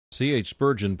C.H.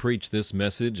 Spurgeon preached this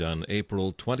message on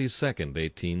April 22nd,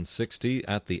 1860,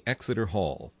 at the Exeter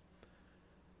Hall.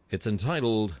 It's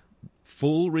entitled,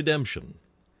 Full Redemption.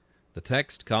 The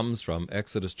text comes from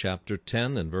Exodus chapter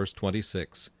 10 and verse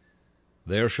 26.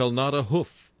 There shall not a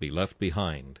hoof be left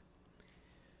behind.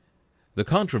 The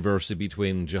controversy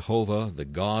between Jehovah, the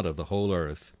God of the whole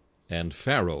earth, and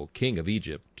Pharaoh, king of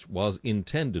Egypt, was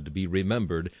intended to be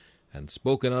remembered and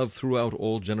spoken of throughout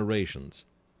all generations.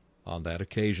 On that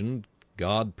occasion,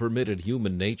 God permitted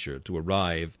human nature to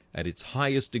arrive at its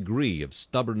highest degree of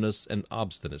stubbornness and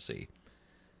obstinacy.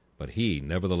 But he,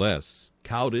 nevertheless,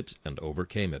 cowed it and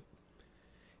overcame it.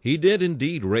 He did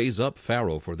indeed raise up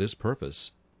Pharaoh for this purpose,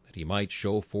 that he might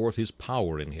show forth his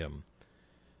power in him.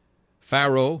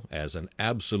 Pharaoh, as an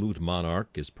absolute monarch,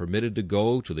 is permitted to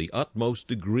go to the utmost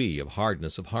degree of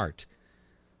hardness of heart.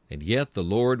 And yet the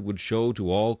Lord would show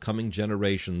to all coming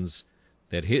generations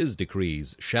that his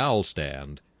decrees shall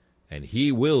stand, and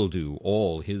he will do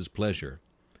all his pleasure.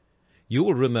 You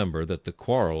will remember that the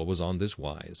quarrel was on this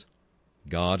wise.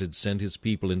 God had sent his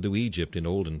people into Egypt in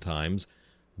olden times,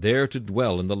 there to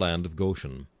dwell in the land of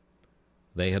Goshen.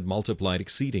 They had multiplied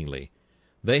exceedingly.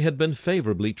 They had been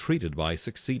favorably treated by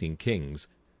succeeding kings,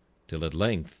 till at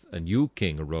length a new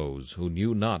king arose who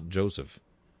knew not Joseph.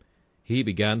 He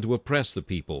began to oppress the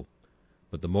people,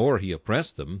 but the more he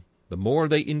oppressed them, the more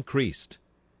they increased.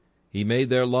 He made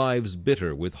their lives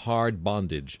bitter with hard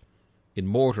bondage. In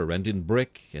mortar and in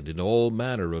brick and in all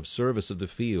manner of service of the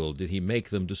field did he make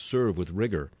them to serve with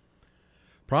rigor.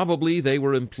 Probably they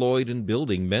were employed in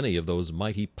building many of those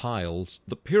mighty piles,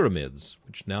 the pyramids,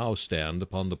 which now stand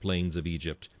upon the plains of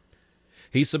Egypt.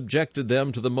 He subjected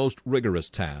them to the most rigorous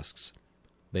tasks.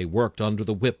 They worked under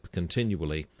the whip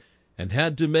continually, and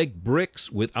had to make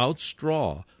bricks without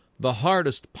straw, the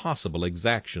hardest possible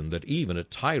exaction that even a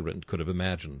tyrant could have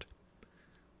imagined.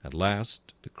 At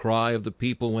last the cry of the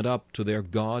people went up to their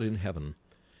God in heaven.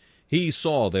 He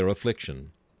saw their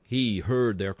affliction. He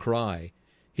heard their cry.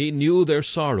 He knew their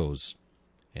sorrows.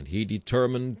 And he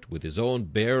determined with his own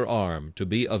bare arm to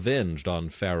be avenged on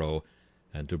Pharaoh,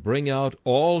 and to bring out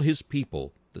all his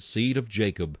people, the seed of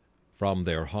Jacob, from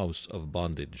their house of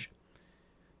bondage.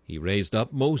 He raised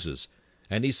up Moses,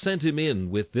 and he sent him in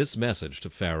with this message to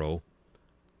Pharaoh,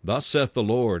 Thus saith the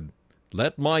Lord,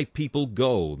 Let my people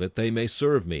go, that they may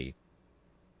serve me.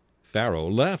 Pharaoh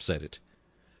laughs at it.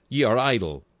 Ye are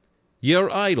idle. Ye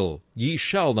are idle. Ye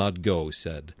shall not go,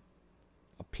 said.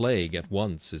 A plague at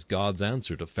once is God's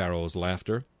answer to Pharaoh's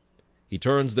laughter. He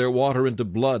turns their water into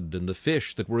blood, and the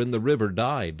fish that were in the river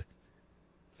died.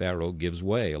 Pharaoh gives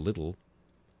way a little,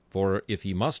 for if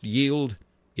he must yield,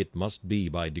 it must be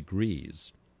by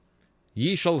degrees.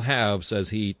 Ye shall have, says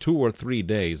he, 2 or 3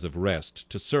 days of rest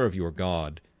to serve your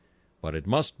God, but it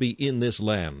must be in this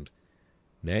land.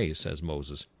 Nay, says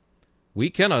Moses, we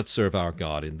cannot serve our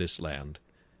God in this land.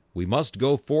 We must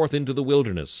go forth into the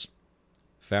wilderness.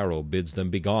 Pharaoh bids them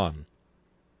begone.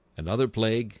 Another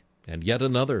plague, and yet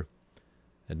another.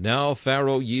 And now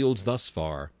Pharaoh yields thus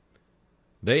far.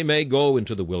 They may go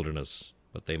into the wilderness,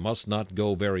 but they must not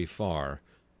go very far.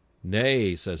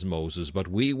 Nay, says Moses, but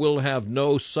we will have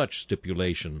no such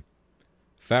stipulation.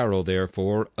 Pharaoh,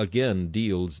 therefore, again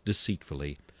deals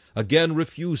deceitfully, again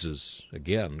refuses,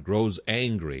 again grows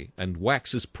angry, and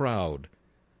waxes proud.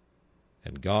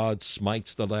 And God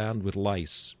smites the land with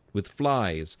lice, with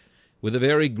flies, with a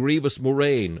very grievous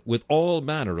murrain, with all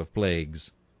manner of plagues.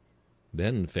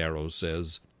 Then Pharaoh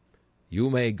says,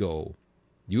 You may go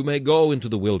into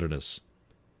the wilderness,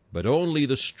 but only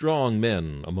the strong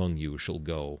men among you shall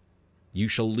go. You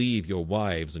shall leave your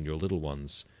wives and your little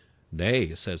ones.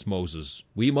 Nay, says Moses,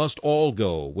 we must all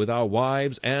go, with our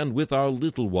wives and with our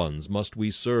little ones must we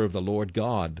serve the Lord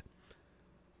God.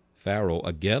 Pharaoh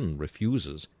again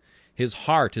refuses. His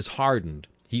heart is hardened.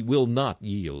 He will not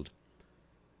yield.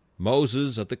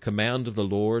 Moses, at the command of the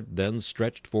Lord, then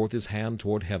stretched forth his hand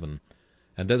toward heaven,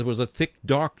 and there was a thick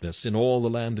darkness in all the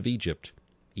land of Egypt,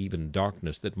 even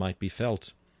darkness that might be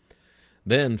felt.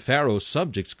 Then Pharaoh's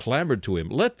subjects clamored to him,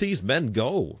 Let these men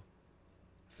go.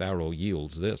 Pharaoh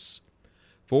yields this.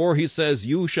 For he says,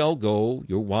 You shall go,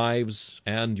 your wives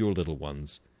and your little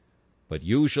ones, but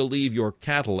you shall leave your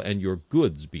cattle and your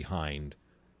goods behind.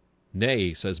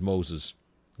 Nay, says Moses,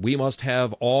 we must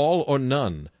have all or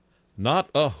none.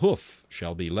 Not a hoof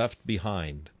shall be left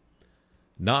behind.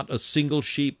 Not a single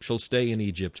sheep shall stay in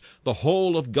Egypt. The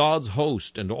whole of God's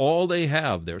host and all they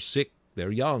have, their sick, their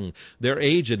young, their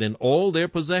aged, and all their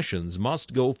possessions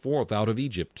must go forth out of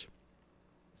Egypt.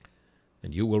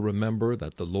 And you will remember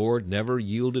that the Lord never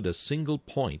yielded a single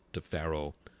point to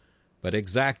Pharaoh, but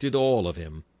exacted all of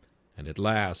him, and at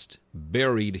last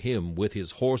buried him with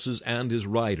his horses and his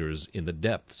riders in the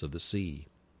depths of the sea.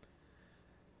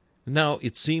 Now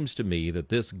it seems to me that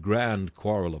this grand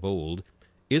quarrel of old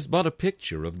is but a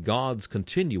picture of God's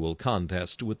continual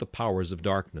contest with the powers of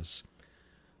darkness.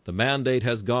 The mandate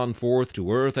has gone forth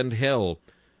to earth and hell.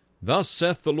 Thus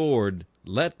saith the Lord,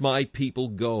 Let my people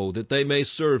go, that they may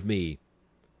serve me.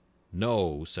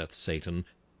 No, saith Satan,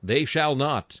 they shall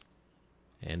not.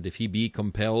 And if he be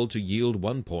compelled to yield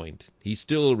one point, he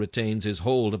still retains his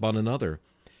hold upon another.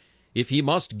 If he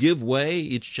must give way,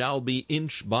 it shall be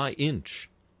inch by inch.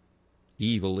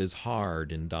 Evil is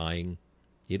hard in dying.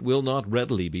 It will not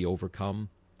readily be overcome.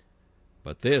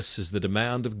 But this is the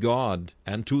demand of God,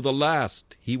 and to the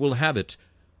last he will have it.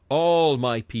 All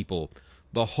my people,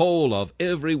 the whole of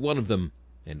every one of them,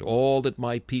 and all that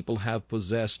my people have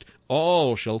possessed,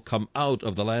 all shall come out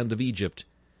of the land of Egypt.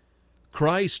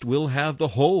 Christ will have the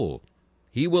whole.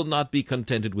 He will not be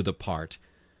contented with a part,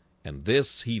 and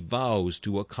this he vows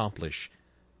to accomplish.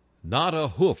 Not a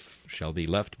hoof shall be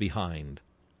left behind.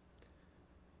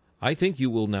 I think you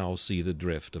will now see the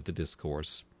drift of the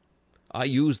discourse. I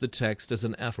use the text as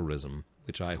an aphorism,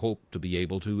 which I hope to be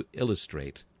able to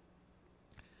illustrate.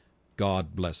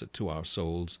 God bless it to our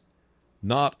souls.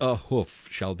 Not a hoof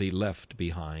shall be left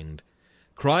behind.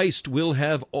 Christ will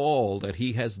have all that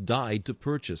he has died to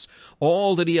purchase.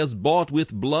 All that he has bought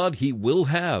with blood he will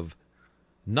have.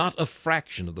 Not a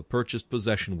fraction of the purchased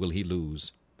possession will he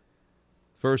lose.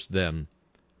 First, then,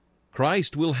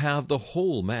 Christ will have the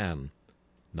whole man.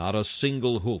 Not a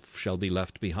single hoof shall be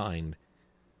left behind.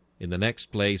 In the next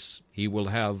place, he will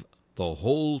have the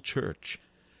whole church.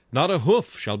 Not a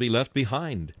hoof shall be left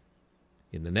behind.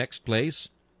 In the next place,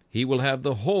 he will have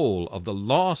the whole of the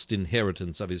lost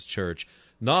inheritance of his church.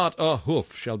 Not a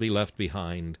hoof shall be left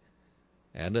behind.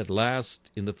 And at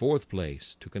last, in the fourth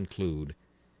place, to conclude,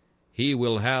 he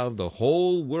will have the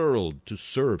whole world to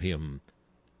serve him.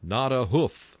 Not a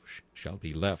hoof shall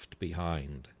be left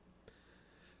behind.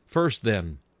 First,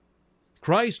 then,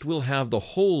 Christ will have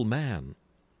the whole man.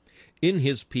 In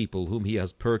his people whom he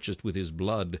has purchased with his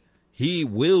blood, he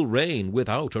will reign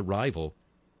without a rival.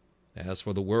 As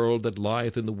for the world that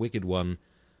lieth in the wicked one,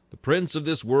 the prince of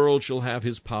this world shall have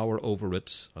his power over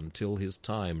it, until his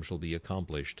time shall be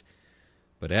accomplished.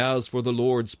 But as for the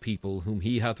Lord's people, whom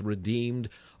he hath redeemed,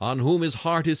 on whom his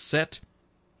heart is set,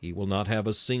 he will not have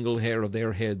a single hair of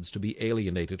their heads to be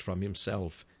alienated from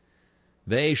himself.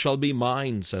 They shall be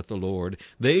mine, saith the Lord.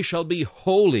 They shall be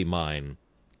wholly mine.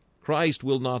 Christ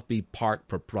will not be part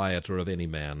proprietor of any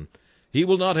man. He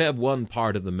will not have one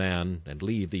part of the man, and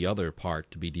leave the other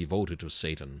part to be devoted to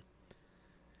Satan.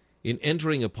 In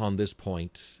entering upon this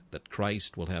point, that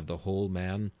Christ will have the whole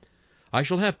man, I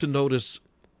shall have to notice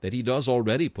that he does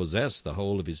already possess the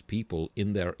whole of his people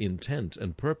in their intent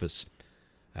and purpose,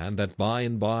 and that by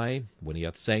and by, when he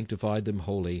hath sanctified them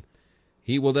wholly,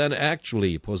 he will then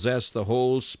actually possess the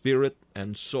whole spirit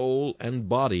and soul and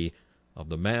body of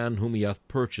the man whom he hath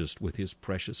purchased with his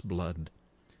precious blood.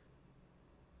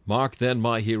 Mark then,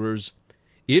 my hearers,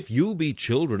 if you be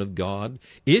children of God,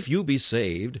 if you be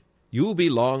saved, you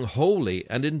belong wholly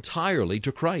and entirely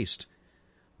to Christ.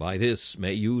 By this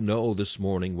may you know this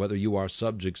morning whether you are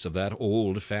subjects of that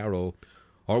old Pharaoh,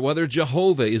 or whether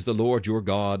Jehovah is the Lord your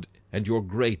God and your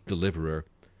great deliverer.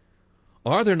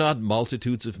 Are there not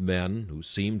multitudes of men who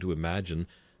seem to imagine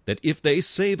that if they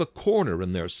save a corner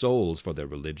in their souls for their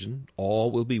religion,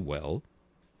 all will be well?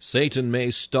 Satan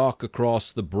may stalk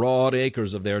across the broad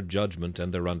acres of their judgment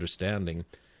and their understanding,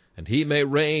 and he may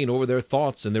reign over their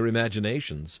thoughts and their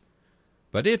imaginations.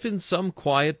 But if in some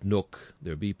quiet nook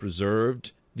there be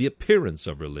preserved the appearance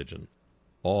of religion,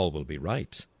 all will be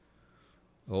right.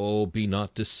 Oh, be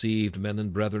not deceived, men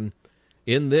and brethren.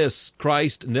 In this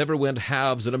Christ never went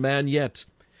halves in a man yet.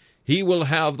 He will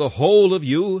have the whole of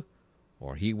you,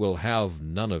 or he will have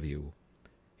none of you.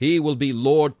 He will be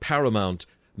Lord paramount,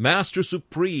 Master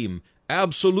supreme,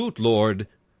 absolute Lord,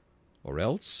 or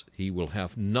else he will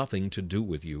have nothing to do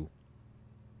with you.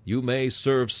 You may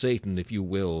serve Satan if you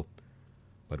will,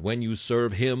 but when you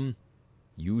serve him,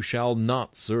 you shall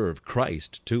not serve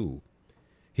Christ too.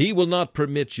 He will not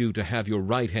permit you to have your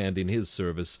right hand in his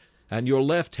service, and your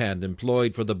left hand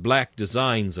employed for the black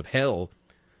designs of hell.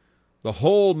 The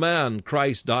whole man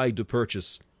Christ died to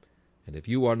purchase, and if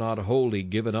you are not wholly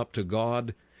given up to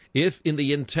God, if in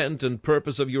the intent and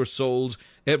purpose of your souls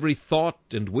every thought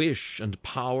and wish and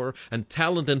power and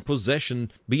talent and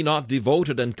possession be not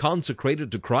devoted and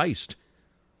consecrated to Christ,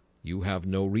 you have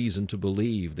no reason to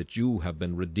believe that you have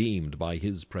been redeemed by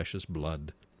his precious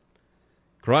blood.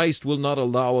 Christ will not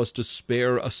allow us to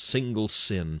spare a single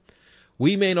sin.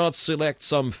 We may not select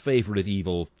some favorite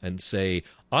evil, and say,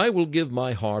 I will give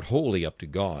my heart wholly up to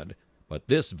God, but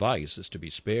this vice is to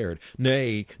be spared.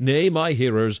 Nay, nay, my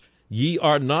hearers, ye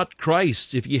are not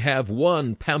Christ's if ye have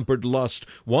one pampered lust,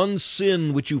 one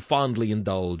sin which you fondly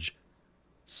indulge.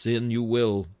 Sin you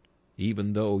will,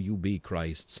 even though you be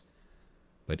Christ's.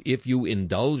 But if you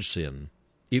indulge sin,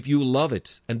 if you love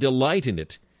it and delight in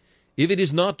it, if it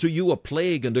is not to you a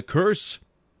plague and a curse,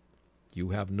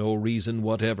 you have no reason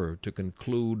whatever to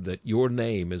conclude that your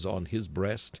name is on his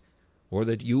breast, or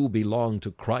that you belong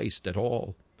to Christ at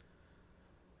all.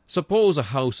 Suppose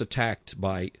a house attacked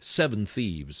by 7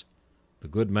 thieves. The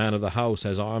good man of the house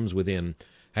has arms within,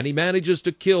 and he manages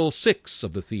to kill 6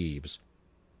 of the thieves.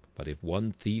 But if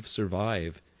one thief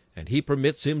survive, and he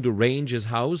permits him to range his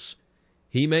house,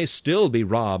 he may still be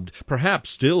robbed, perhaps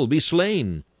still be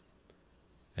slain.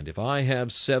 And if I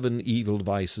have 7 evil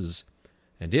vices,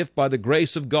 and if by the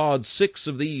grace of God 6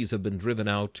 of these have been driven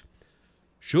out,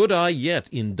 should I yet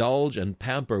indulge and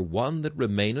pamper one that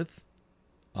remaineth?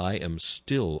 I am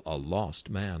still a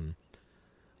lost man.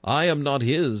 I am not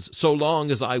his, so long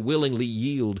as I willingly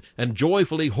yield and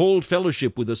joyfully hold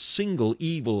fellowship with a single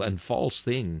evil and false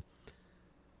thing.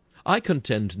 I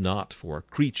contend not for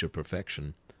creature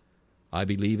perfection. I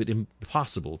believe it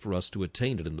impossible for us to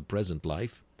attain it in the present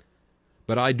life.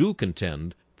 But I do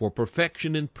contend for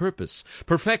perfection in purpose,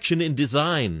 perfection in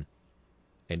design.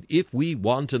 And if we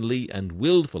wantonly and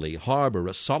willfully harbor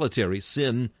a solitary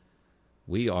sin,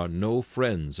 we are no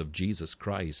friends of Jesus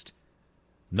Christ.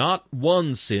 Not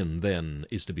one sin, then,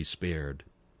 is to be spared.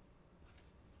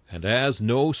 And as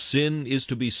no sin is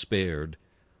to be spared,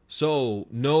 so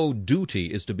no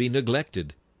duty is to be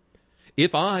neglected.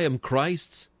 If I am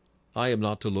Christ's, I am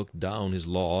not to look down his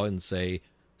law and say,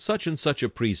 such and such a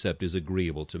precept is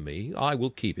agreeable to me, I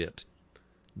will keep it.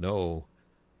 No,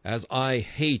 as I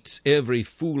hate every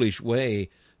foolish way,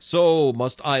 so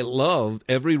must I love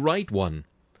every right one.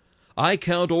 I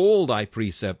count all thy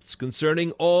precepts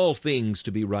concerning all things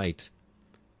to be right.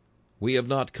 We have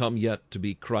not come yet to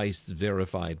be Christ's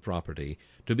verified property,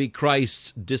 to be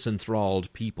Christ's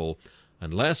disenthralled people,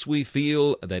 unless we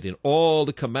feel that in all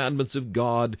the commandments of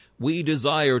God we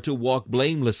desire to walk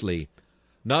blamelessly.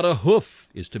 Not a hoof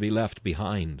is to be left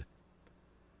behind.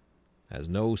 As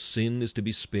no sin is to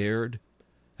be spared,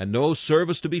 and no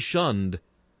service to be shunned,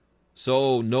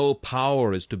 so no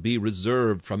power is to be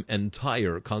reserved from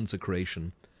entire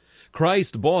consecration.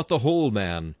 Christ bought the whole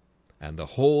man, and the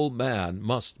whole man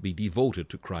must be devoted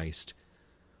to Christ.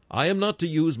 I am not to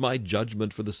use my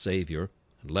judgment for the Savior,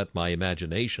 and let my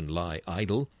imagination lie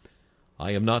idle.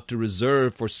 I am not to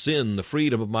reserve for sin the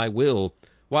freedom of my will,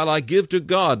 while I give to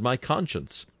God my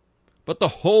conscience. But the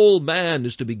whole man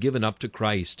is to be given up to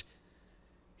Christ.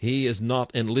 He is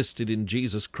not enlisted in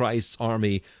Jesus Christ's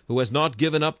army who has not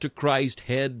given up to Christ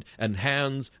head and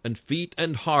hands and feet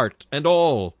and heart and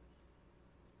all.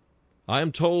 I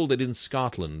am told that in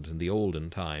Scotland in the olden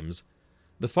times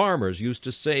the farmers used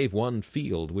to save one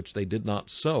field which they did not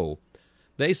sow.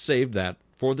 They saved that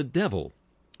for the devil.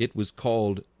 It was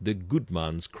called the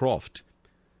Goodman's Croft,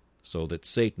 so that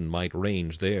Satan might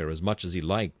range there as much as he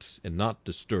liked and not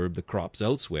disturb the crops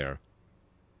elsewhere.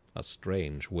 A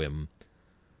strange whim.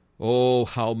 Oh,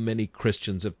 how many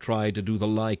Christians have tried to do the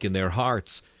like in their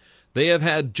hearts! They have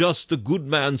had just the good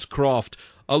man's croft,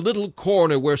 a little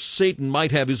corner where Satan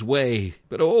might have his way.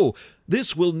 But oh,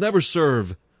 this will never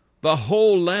serve. The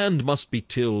whole land must be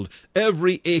tilled,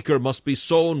 every acre must be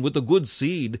sown with the good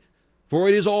seed, for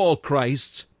it is all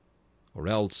Christ's, or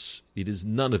else it is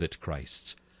none of it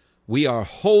Christ's. We are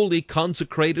wholly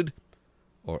consecrated,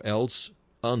 or else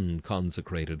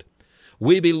unconsecrated.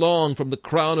 We belong from the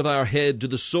crown of our head to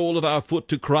the sole of our foot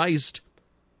to Christ,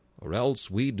 or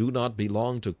else we do not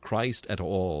belong to Christ at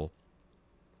all.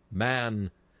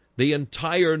 Man, the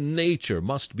entire nature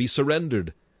must be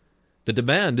surrendered. The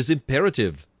demand is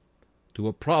imperative. To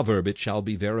a proverb it shall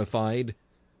be verified,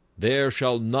 there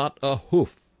shall not a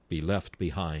hoof be left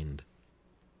behind.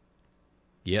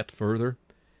 Yet further,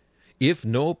 if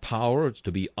no power is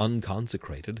to be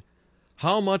unconsecrated,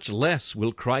 how much less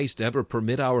will Christ ever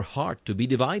permit our heart to be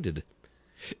divided?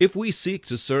 If we seek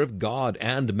to serve God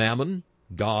and mammon,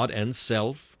 God and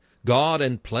self, God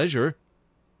and pleasure,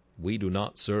 we do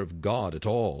not serve God at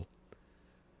all.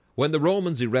 When the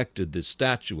Romans erected this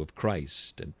statue of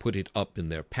Christ and put it up in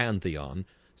their pantheon,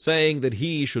 saying that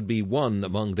he should be one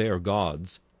among their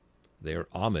gods, their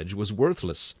homage was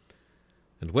worthless.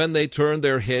 And when they turned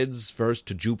their heads first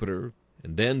to Jupiter,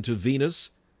 and then to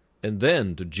Venus, and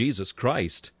then to Jesus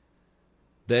Christ,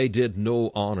 they did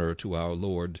no honor to our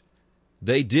Lord.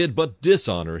 They did but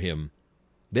dishonor him.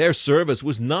 Their service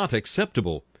was not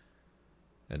acceptable.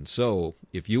 And so,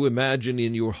 if you imagine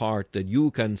in your heart that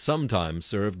you can sometimes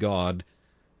serve God,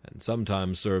 and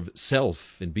sometimes serve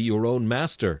self and be your own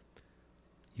master,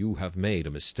 you have made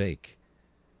a mistake.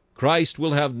 Christ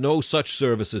will have no such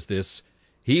service as this.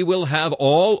 He will have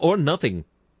all or nothing.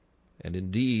 And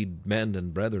indeed, men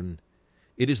and brethren,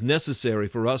 it is necessary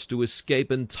for us to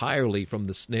escape entirely from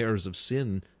the snares of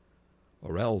sin,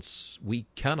 or else we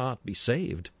cannot be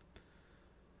saved.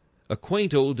 A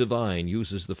quaint old divine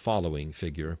uses the following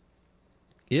figure.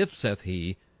 If, saith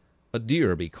he, a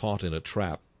deer be caught in a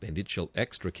trap, and it shall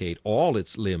extricate all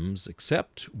its limbs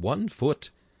except one foot,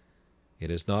 it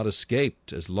is not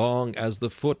escaped as long as the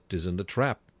foot is in the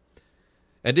trap.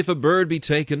 And if a bird be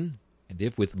taken, and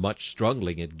if with much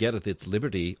struggling it getteth its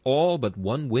liberty, all but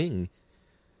one wing,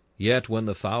 yet when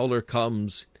the fowler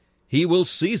comes, he will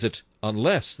seize it,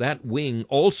 unless that wing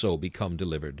also become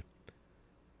delivered.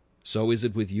 So is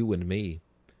it with you and me.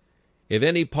 If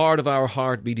any part of our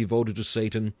heart be devoted to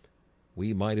Satan,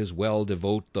 we might as well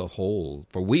devote the whole,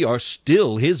 for we are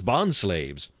still his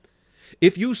bondslaves.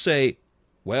 If you say,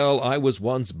 well, I was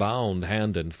once bound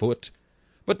hand and foot,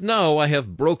 but now I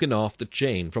have broken off the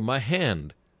chain from my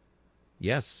hand.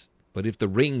 Yes, but if the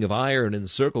ring of iron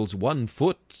encircles one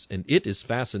foot, and it is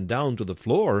fastened down to the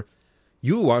floor,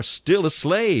 you are still a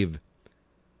slave.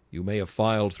 You may have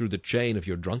filed through the chain of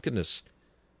your drunkenness,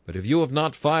 but if you have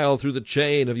not filed through the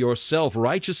chain of your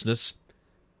self-righteousness,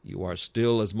 you are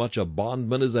still as much a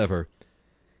bondman as ever.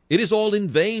 It is all in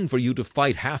vain for you to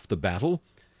fight half the battle.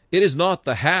 It is not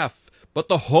the half, but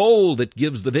the whole that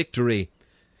gives the victory.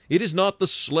 It is not the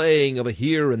slaying of a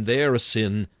here and there a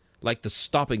sin, like the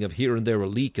stopping of here and there a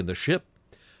leak in the ship.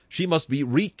 She must be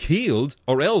re-keeled,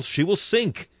 or else she will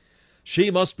sink. She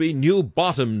must be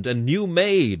new-bottomed and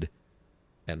new-made.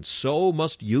 And so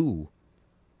must you.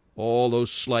 All those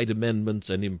slight amendments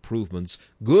and improvements,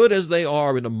 good as they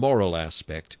are in a moral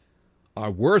aspect,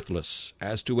 are worthless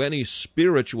as to any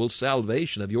spiritual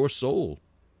salvation of your soul.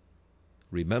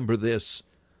 Remember this,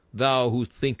 thou who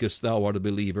thinkest thou art a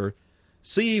believer.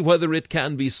 See whether it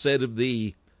can be said of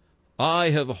thee, I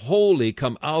have wholly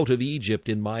come out of Egypt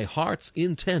in my heart's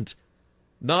intent.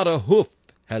 Not a hoof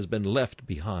has been left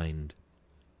behind.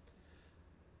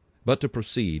 But to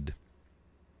proceed,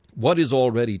 what is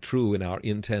already true in our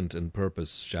intent and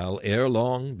purpose shall ere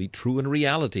long be true in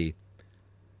reality.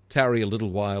 Tarry a little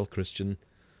while, Christian,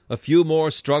 a few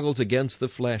more struggles against the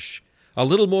flesh, a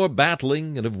little more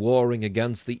battling and of warring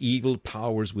against the evil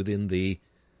powers within thee,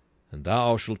 and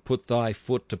thou shalt put thy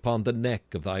foot upon the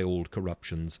neck of thy old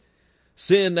corruptions.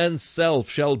 Sin and self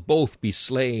shall both be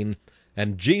slain,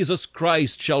 and Jesus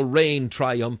Christ shall reign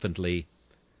triumphantly.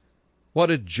 What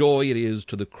a joy it is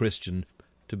to the Christian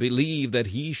to believe that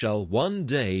he shall one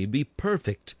day be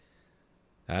perfect.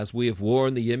 As we have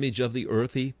worn the image of the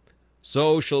earthy,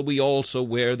 so shall we also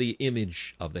wear the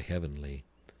image of the heavenly.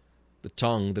 The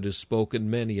tongue that has spoken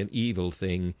many an evil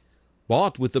thing,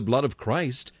 bought with the blood of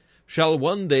Christ, shall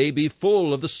one day be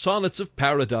full of the sonnets of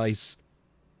paradise.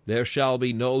 There shall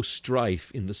be no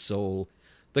strife in the soul.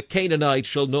 The Canaanite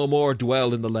shall no more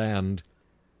dwell in the land.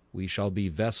 We shall be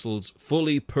vessels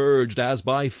fully purged as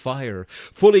by fire,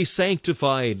 fully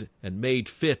sanctified and made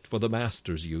fit for the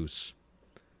Master's use.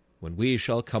 When we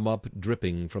shall come up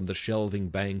dripping from the shelving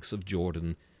banks of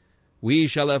Jordan, we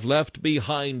shall have left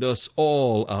behind us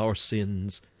all our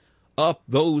sins. Up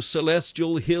those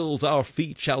celestial hills our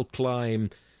feet shall climb,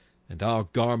 and our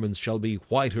garments shall be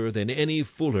whiter than any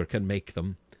fuller can make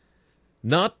them.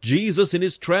 Not Jesus in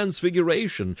his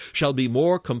transfiguration shall be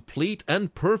more complete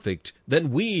and perfect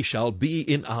than we shall be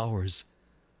in ours.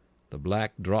 The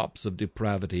black drops of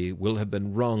depravity will have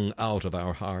been wrung out of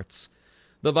our hearts.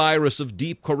 The virus of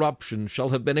deep corruption shall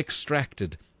have been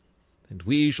extracted, and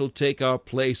we shall take our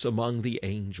place among the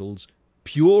angels,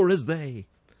 pure as they,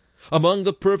 among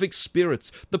the perfect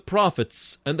spirits, the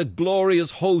prophets, and the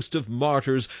glorious host of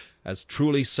martyrs, as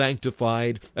truly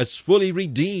sanctified, as fully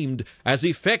redeemed, as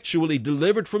effectually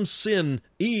delivered from sin,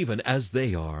 even as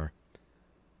they are.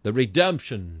 The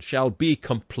redemption shall be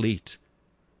complete.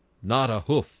 Not a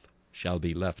hoof shall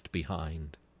be left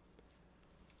behind.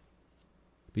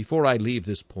 Before I leave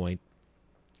this point,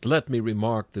 let me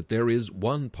remark that there is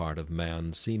one part of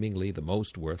man seemingly the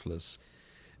most worthless,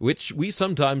 which we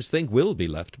sometimes think will be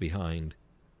left behind.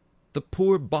 The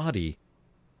poor body.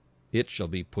 It shall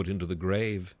be put into the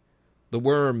grave. The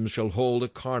worms shall hold a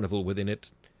carnival within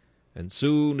it, and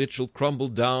soon it shall crumble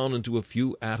down into a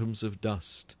few atoms of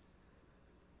dust.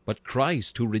 But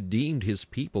Christ, who redeemed his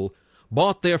people,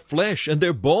 bought their flesh and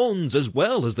their bones as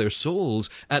well as their souls,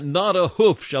 and not a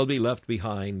hoof shall be left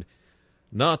behind.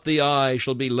 Not the eye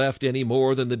shall be left any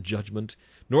more than the judgment,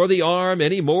 nor the arm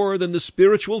any more than the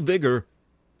spiritual vigor.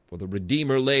 For the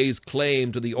Redeemer lays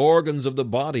claim to the organs of the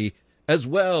body, as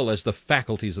well as the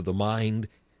faculties of the mind.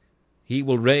 He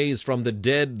will raise from the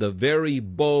dead the very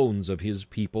bones of his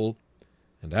people.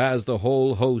 And as the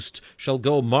whole host shall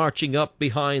go marching up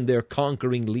behind their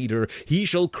conquering leader, he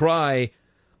shall cry,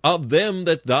 Of them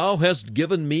that thou hast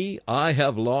given me, I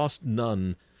have lost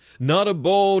none. Not a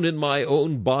bone in my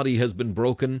own body has been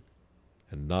broken,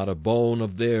 and not a bone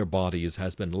of their bodies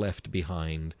has been left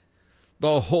behind.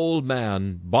 The whole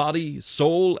man, body,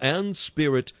 soul, and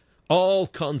spirit, all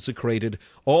consecrated,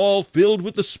 all filled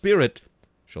with the Spirit,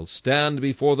 shall stand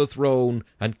before the throne,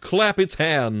 and clap its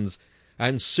hands,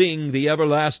 and sing the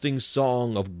everlasting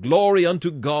song of glory unto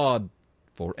God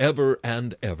for ever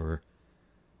and ever.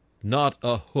 Not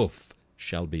a hoof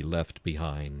shall be left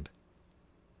behind.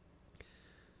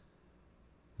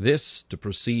 This, to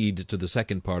proceed to the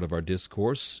second part of our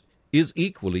discourse, is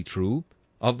equally true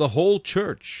of the whole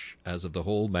church as of the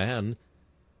whole man.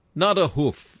 Not a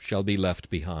hoof shall be left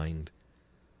behind.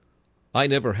 I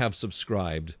never have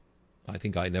subscribed, I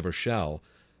think I never shall,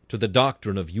 to the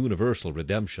doctrine of universal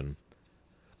redemption.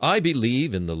 I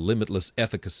believe in the limitless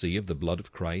efficacy of the blood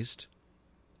of Christ.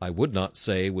 I would not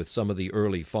say with some of the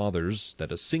early fathers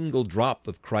that a single drop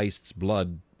of Christ's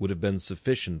blood would have been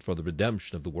sufficient for the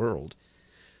redemption of the world.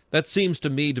 That seems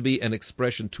to me to be an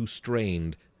expression too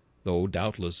strained, though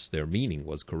doubtless their meaning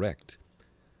was correct.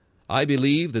 I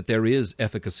believe that there is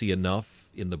efficacy enough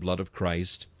in the blood of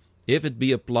Christ, if it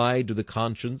be applied to the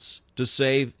conscience, to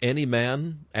save any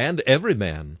man and every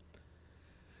man.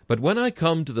 But when I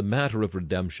come to the matter of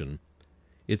redemption,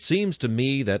 it seems to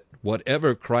me that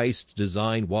whatever Christ's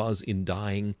design was in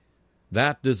dying,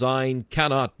 that design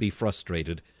cannot be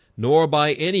frustrated, nor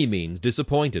by any means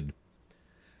disappointed.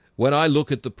 When I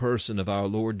look at the person of our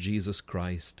Lord Jesus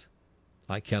Christ,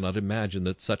 I cannot imagine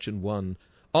that such an one,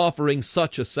 offering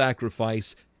such a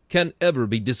sacrifice, can ever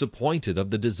be disappointed of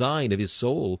the design of his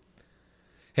soul.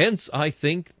 Hence I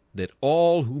think that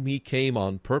all whom he came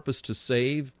on purpose to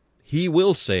save, he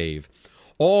will save.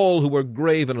 All who are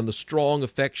graven on the strong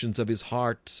affections of his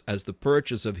heart as the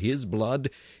purchase of his blood,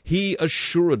 he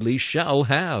assuredly shall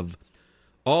have.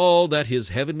 All that his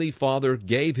heavenly Father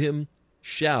gave him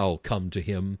shall come to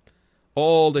him.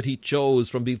 All that he chose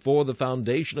from before the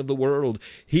foundation of the world,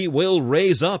 he will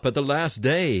raise up at the last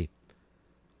day.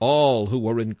 All who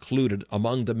were included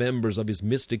among the members of his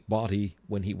mystic body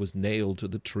when he was nailed to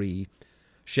the tree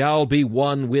shall be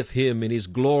one with him in his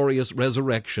glorious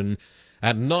resurrection,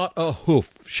 and not a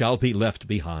hoof shall be left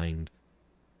behind.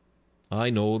 I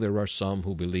know there are some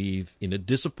who believe in a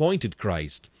disappointed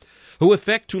Christ, who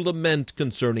affect to lament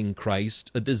concerning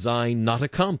Christ a design not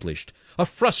accomplished, a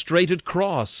frustrated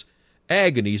cross,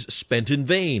 agonies spent in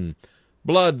vain,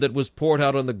 blood that was poured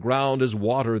out on the ground as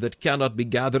water that cannot be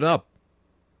gathered up.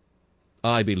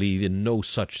 I believe in no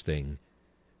such thing.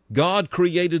 God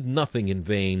created nothing in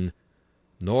vain,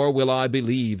 nor will I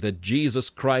believe that Jesus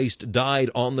Christ died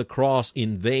on the cross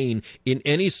in vain in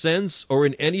any sense or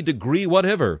in any degree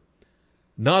whatever.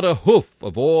 Not a hoof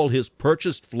of all his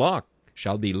purchased flock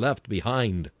shall be left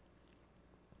behind.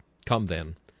 Come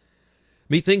then.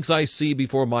 Methinks I see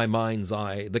before my mind's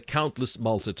eye the countless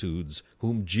multitudes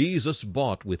whom Jesus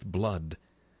bought with blood.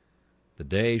 The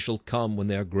day shall come when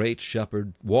their great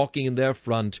shepherd, walking in their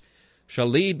front, shall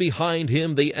lead behind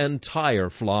him the entire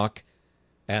flock,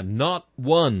 and not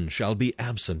one shall be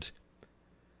absent.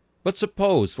 But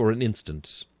suppose for an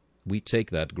instant, we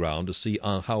take that ground to see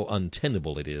how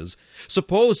untenable it is,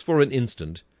 suppose for an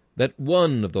instant that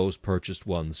one of those purchased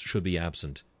ones should be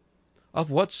absent. Of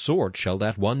what sort shall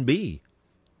that one be?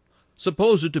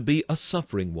 Suppose it to be a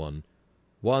suffering one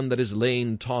that is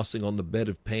lain tossing on the bed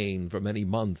of pain for many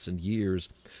months and years,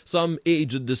 some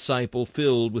aged disciple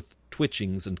filled with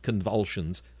twitchings and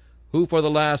convulsions, who for the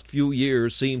last few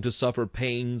years seemed to suffer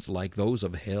pains like those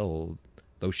of hell,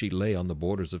 though she lay on the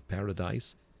borders of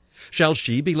paradise. Shall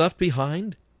she be left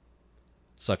behind?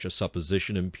 Such a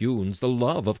supposition impugns the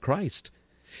love of Christ.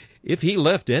 If he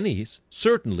left any,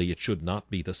 certainly it should not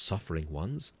be the suffering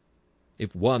ones.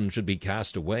 If one should be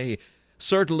cast away,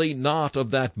 certainly not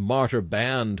of that martyr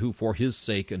band who for his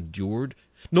sake endured,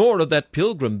 nor of that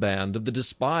pilgrim band of the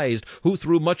despised who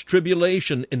through much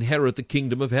tribulation inherit the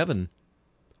kingdom of heaven.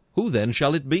 Who then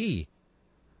shall it be?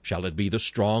 Shall it be the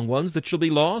strong ones that shall be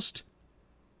lost?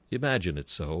 Imagine it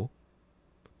so.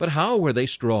 But how were they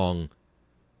strong?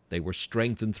 They were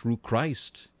strengthened through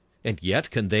Christ, and yet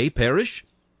can they perish?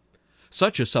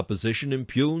 Such a supposition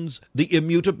impugns the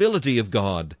immutability of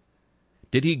God.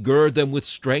 Did he gird them with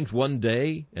strength one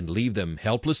day, and leave them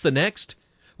helpless the next?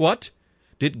 What?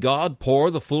 Did God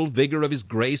pour the full vigor of his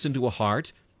grace into a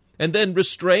heart, and then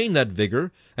restrain that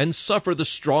vigor, and suffer the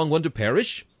strong one to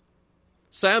perish?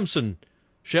 Samson,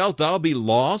 shalt thou be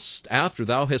lost after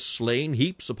thou hast slain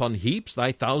heaps upon heaps thy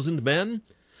 1,000 men?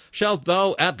 Shalt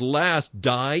thou at last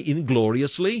die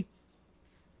ingloriously?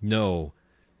 No,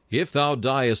 if thou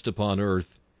diest upon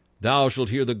earth, thou shalt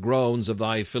hear the groans of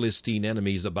thy Philistine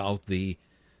enemies about thee,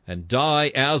 and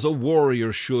die as a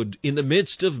warrior should in the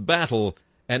midst of battle,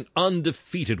 an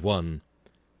undefeated one.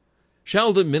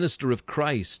 Shall the minister of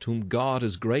Christ, whom God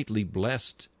has greatly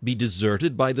blessed, be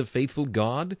deserted by the faithful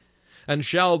God? And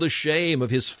shall the shame of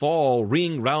his fall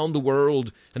ring round the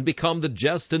world, and become the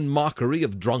jest and mockery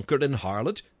of drunkard and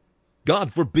harlot?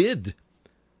 God forbid!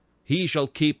 He shall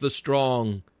keep the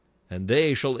strong, and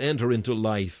they shall enter into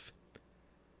life.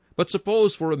 But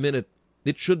suppose for a minute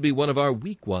it should be one of our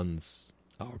weak ones,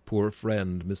 our poor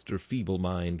friend Mr.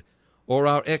 Feeble-mind, or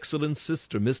our excellent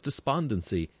sister Miss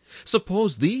Despondency.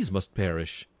 Suppose these must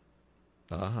perish.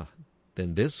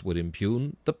 Then this would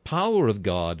impugn the power of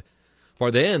God.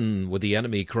 For then would the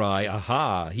enemy cry,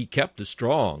 Aha, he kept the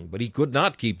strong, but he could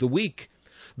not keep the weak.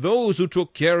 Those who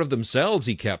took care of themselves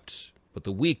he kept, but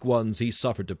the weak ones he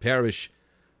suffered to perish.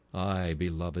 Ay,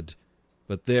 beloved,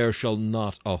 but there shall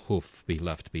not a hoof be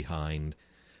left behind.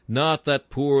 Not that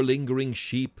poor lingering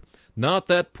sheep, not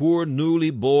that poor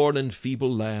newly born and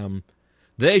feeble lamb.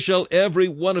 They shall every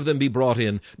one of them be brought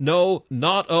in. No,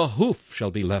 not a hoof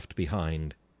shall be left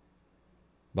behind.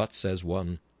 But, says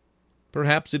one,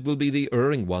 perhaps it will be the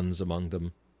erring ones among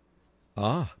them.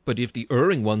 But if the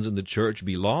erring ones in the church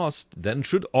be lost, then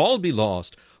should all be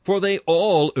lost, for they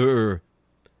all err.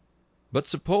 But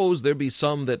suppose there be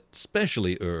some that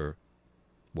specially err.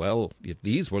 Well, if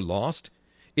these were lost,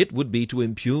 it would be to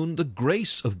impugn the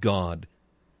grace of God,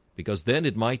 because then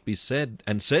it might be said,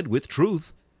 and said with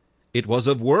truth, it was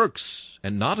of works,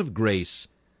 and not of grace.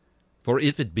 For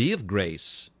if it be of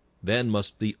grace, then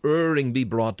must the erring be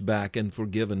brought back and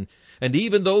forgiven, and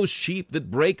even those sheep that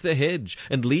break the hedge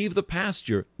and leave the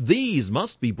pasture, these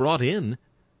must be brought in,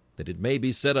 that it may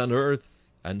be said on earth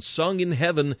and sung in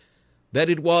heaven, that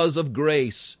it was of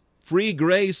grace, free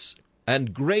grace,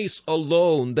 and grace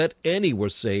alone, that any were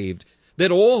saved, that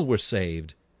all were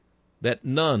saved, that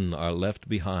none are left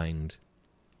behind.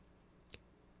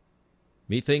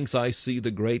 Methinks I see the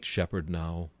great shepherd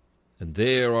now, and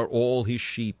there are all his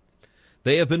sheep.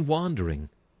 They have been wandering.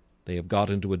 They have got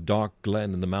into a dark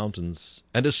glen in the mountains,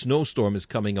 and a snowstorm is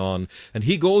coming on, and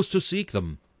he goes to seek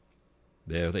them.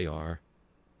 There they are.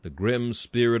 The grim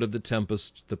spirit of the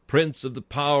tempest, the prince of the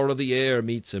power of the air,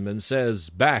 meets him, and says,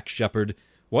 Back, shepherd,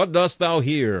 what dost thou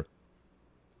here?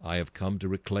 I have come to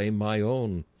reclaim my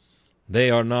own. They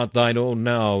are not thine own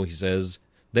now, he says.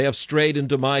 They have strayed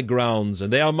into my grounds,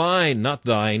 and they are mine, not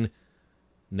thine.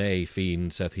 Nay,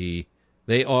 fiend, saith he,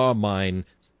 they are mine.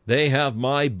 They have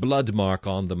my blood mark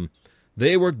on them.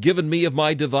 They were given me of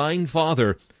my divine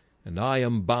Father, and I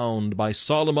am bound by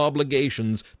solemn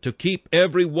obligations to keep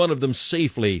every one of them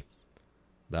safely.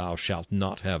 Thou shalt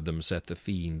not have them, saith the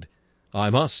fiend. I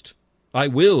must, I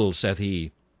will, saith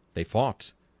he. They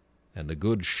fought, and the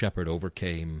good shepherd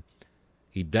overcame.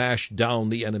 He dashed down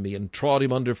the enemy, and trod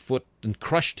him under foot, and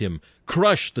crushed him,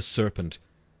 crushed the serpent.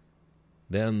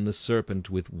 Then the serpent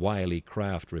with wily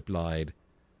craft replied,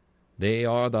 They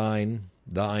are thine,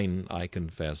 thine, I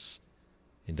confess,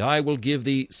 and I will give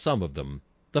thee some of them,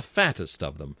 the fattest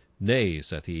of them. Nay,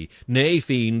 saith he, nay,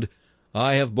 fiend,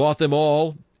 I have bought them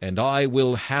all, and I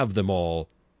will have them all.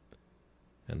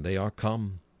 And they are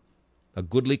come, a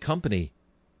goodly company,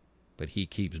 but he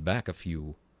keeps back a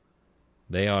few.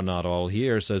 They are not all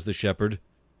here, says the shepherd,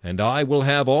 and I will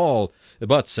have all.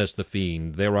 But, says the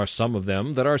fiend, there are some of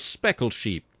them that are speckled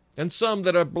sheep, and some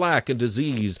that are black and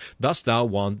diseased. Dost thou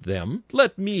want them?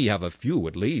 Let me have a few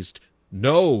at least.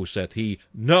 No, saith he,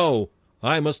 no,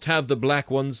 I must have the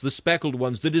black ones, the speckled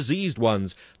ones, the diseased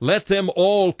ones. Let them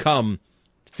all come.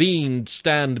 Fiend,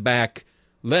 stand back.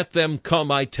 Let them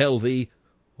come, I tell thee,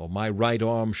 or my right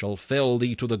arm shall fell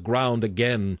thee to the ground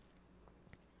again.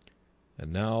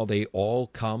 And now they all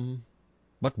come,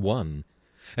 but one.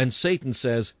 And Satan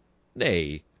says,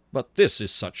 Nay, but this is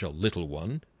such a little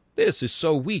one. This is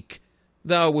so weak.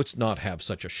 Thou wouldst not have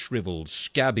such a shriveled,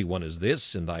 scabby one as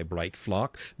this in thy bright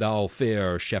flock, thou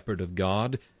fair shepherd of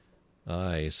God.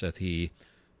 Ay, saith he,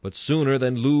 but sooner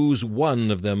than lose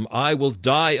one of them, I will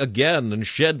die again, and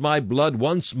shed my blood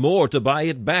once more to buy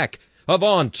it back.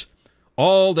 Avaunt!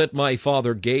 All that my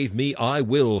Father gave me I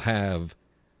will have.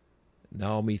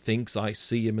 Now methinks I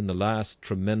see him in the last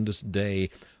tremendous day,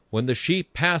 when the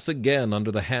sheep pass again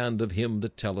under the hand of him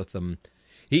that telleth them.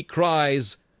 He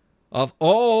cries, Of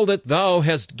all that thou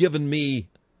hast given me,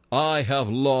 I have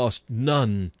lost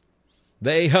none.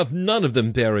 They have none of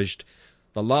them perished.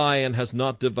 The lion has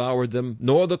not devoured them,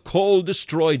 nor the cold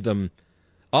destroyed them.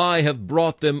 I have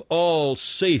brought them all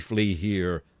safely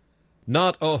here.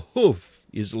 Not a hoof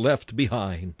is left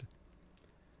behind.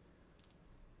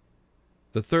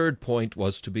 The third point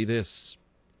was to be this: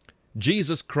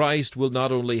 Jesus Christ will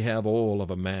not only have all of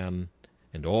a man,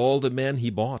 and all the men he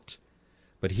bought,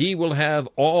 but he will have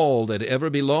all that ever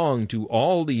belonged to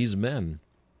all these men.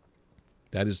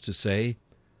 That is to say,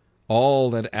 all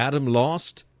that Adam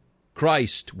lost,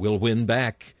 Christ will win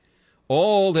back.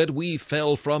 All that we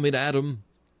fell from in Adam,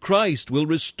 Christ will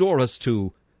restore us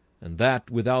to, and that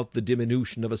without the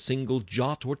diminution of a single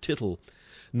jot or tittle.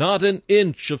 Not an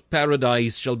inch of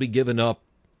paradise shall be given up,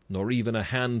 nor even a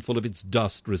handful of its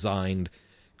dust resigned.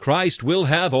 Christ will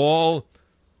have all,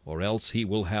 or else he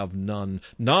will have none.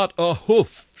 Not a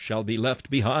hoof shall be left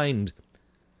behind.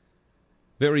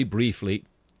 Very briefly,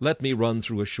 let me run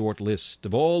through a short list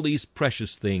of all these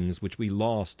precious things which we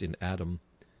lost in Adam.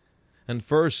 And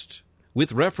first,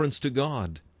 with reference to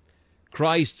God,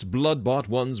 Christ's blood-bought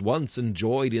ones once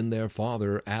enjoyed in their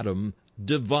father Adam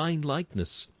divine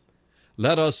likeness.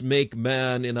 Let us make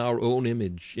man in our own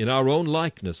image, in our own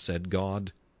likeness, said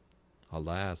God.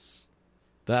 Alas,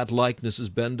 that likeness has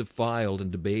been defiled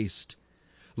and debased.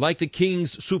 Like the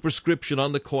king's superscription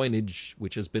on the coinage,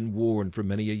 which has been worn for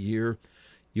many a year,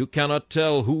 you cannot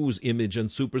tell whose image and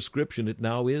superscription it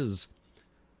now is.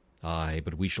 Aye,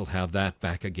 but we shall have that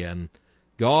back again.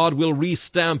 God will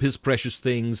re-stamp his precious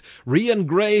things,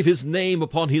 re-engrave his name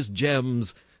upon his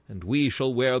gems, and we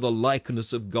shall wear the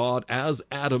likeness of God as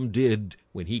Adam did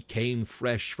when he came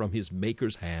fresh from his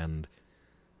Maker's hand.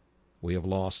 We have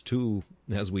lost, too,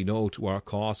 as we know to our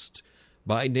cost,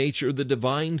 by nature the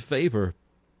divine favor.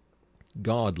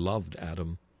 God loved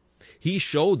Adam. He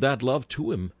showed that love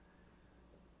to him.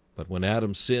 But when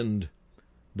Adam sinned,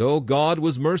 though God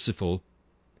was merciful,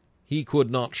 he could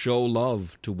not show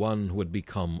love to one who had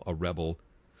become a rebel.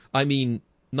 I mean,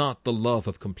 not the love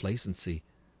of complacency,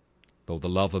 though the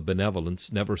love of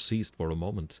benevolence never ceased for a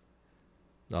moment.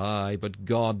 Aye, but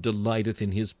God delighteth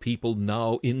in his people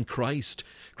now in Christ.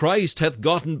 Christ hath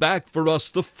gotten back for us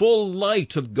the full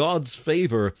light of God's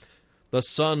favor. The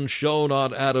sun shone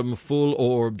on Adam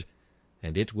full-orbed,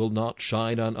 and it will not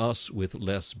shine on us with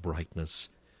less brightness.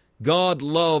 God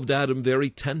loved Adam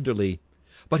very tenderly,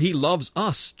 but he loves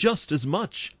us just as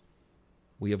much.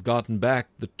 We have gotten back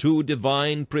the two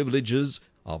divine privileges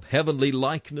of heavenly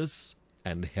likeness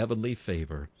and heavenly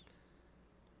favor.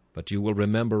 But you will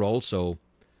remember also,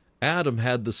 Adam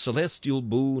had the celestial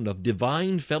boon of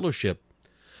divine fellowship.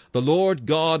 The Lord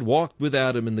God walked with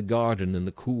Adam in the garden in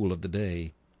the cool of the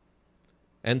day.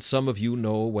 And some of you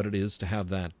know what it is to have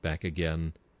that back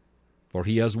again, for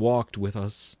he has walked with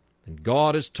us, and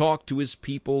God has talked to his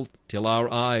people till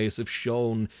our eyes have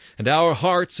shone, and our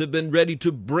hearts have been ready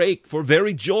to break for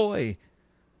very joy.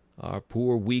 Our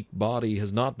poor weak body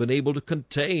has not been able to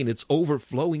contain its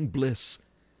overflowing bliss.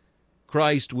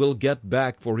 Christ will get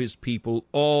back for his people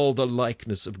all the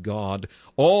likeness of God,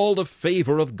 all the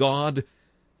favor of God,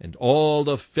 and all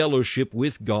the fellowship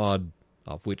with God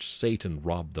of which Satan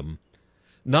robbed them.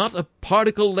 Not a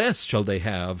particle less shall they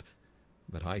have,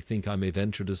 but I think I may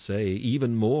venture to say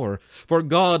even more, for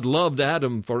God loved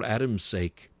Adam for Adam's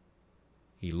sake.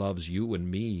 He loves you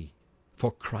and me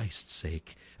for Christ's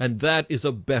sake, and that is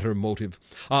a better motive,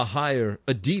 a higher,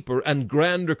 a deeper, and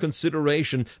grander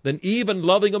consideration than even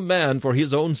loving a man for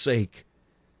his own sake.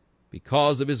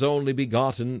 Because of his only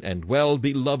begotten and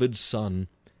well-beloved Son,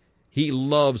 he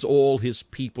loves all his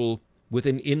people with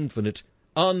an infinite,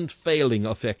 unfailing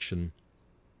affection.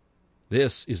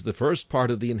 This is the first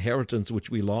part of the inheritance which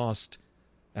we lost,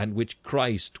 and which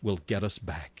Christ will get us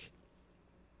back.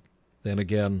 Then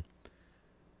again,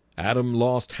 Adam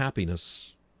lost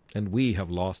happiness, and we have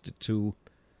lost it too,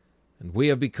 and we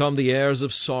have become the heirs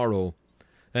of sorrow,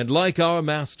 and like our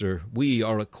Master, we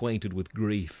are acquainted with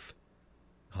grief.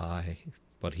 Aye,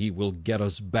 but he will get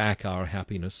us back our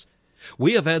happiness.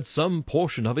 We have had some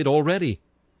portion of it already.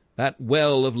 That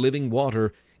well of living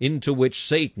water, into which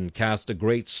Satan cast a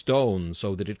great stone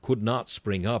so that it could not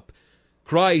spring up,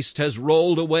 Christ has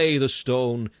rolled away the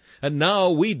stone, and now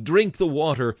we drink the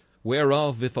water,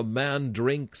 whereof if a man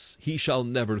drinks, he shall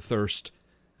never thirst,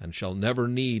 and shall never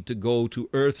need to go to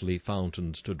earthly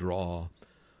fountains to draw.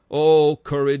 Oh,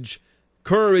 courage,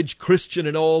 courage, Christian,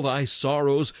 in all thy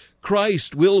sorrows!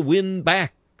 Christ will win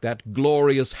back that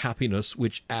glorious happiness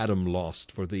which Adam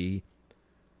lost for thee.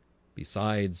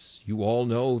 Besides, you all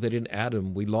know that in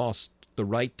Adam we lost the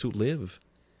right to live.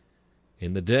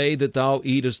 In the day that thou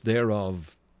eatest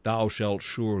thereof, thou shalt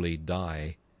surely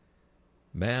die.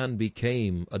 Man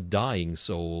became a dying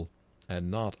soul, and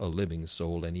not a living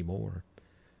soul any more.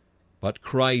 But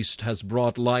Christ has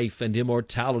brought life and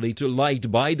immortality to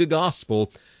light by the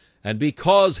gospel, and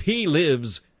because he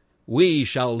lives, we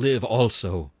shall live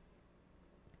also.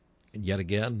 And yet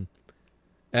again,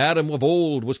 Adam of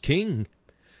old was king.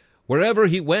 Wherever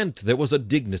he went, there was a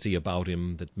dignity about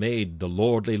him that made the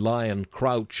lordly lion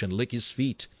crouch and lick his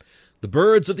feet. The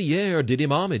birds of the air did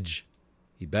him homage.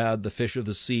 He bade the fish of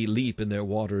the sea leap in their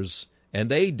waters, and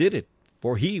they did it,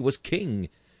 for he was king.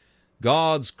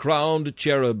 God's crowned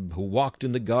cherub, who walked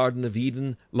in the Garden of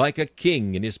Eden like a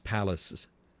king in his palace.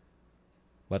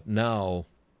 But now,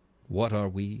 what are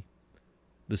we?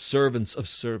 The servants of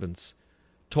servants,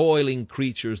 toiling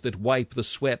creatures that wipe the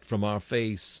sweat from our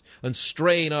face, and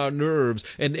strain our nerves,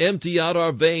 and empty out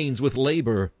our veins with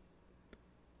labor.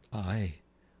 Aye,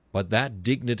 but that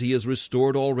dignity is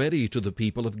restored already to the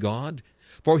people of God.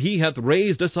 For he hath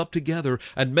raised us up together,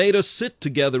 and made us sit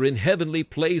together in heavenly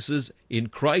places in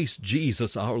Christ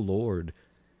Jesus our Lord.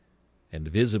 And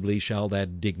visibly shall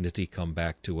that dignity come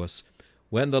back to us,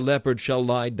 when the leopard shall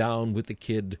lie down with the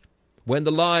kid, when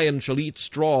the lion shall eat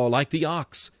straw like the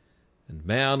ox, and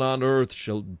man on earth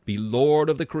shall be lord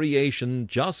of the creation,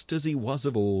 just as he was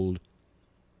of old.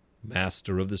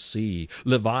 Master of the sea,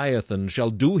 Leviathan shall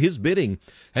do his bidding,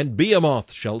 and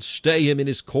Behemoth shall stay him in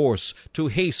his course, to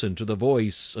hasten to the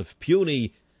voice of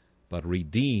puny but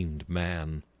redeemed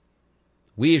man.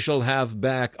 We shall have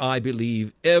back, I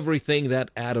believe, everything that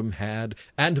Adam had,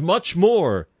 and much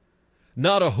more.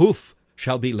 Not a hoof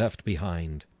shall be left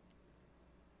behind.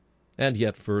 And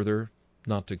yet further,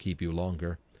 not to keep you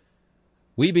longer,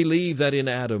 we believe that in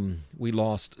Adam we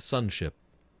lost sonship,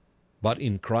 but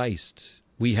in Christ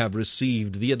we have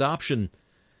received the adoption.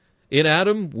 In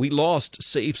Adam we lost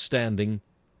safe standing,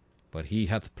 but he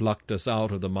hath plucked us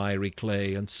out of the miry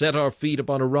clay, and set our feet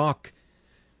upon a rock.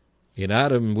 In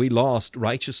Adam we lost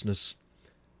righteousness,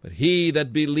 but he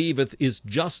that believeth is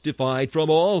justified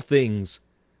from all things.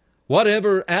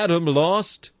 Whatever Adam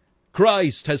lost,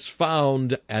 Christ has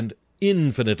found, and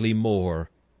infinitely more.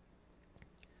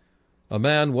 A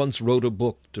man once wrote a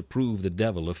book to prove the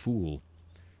devil a fool.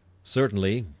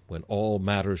 Certainly, when all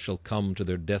matters shall come to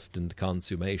their destined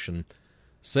consummation,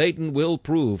 Satan will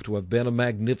prove to have been a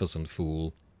magnificent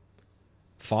fool.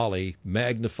 Folly,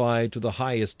 magnified to the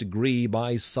highest degree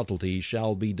by subtlety,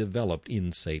 shall be developed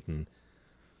in Satan.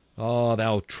 Ah,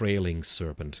 thou trailing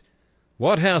serpent,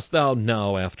 what hast thou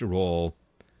now after all?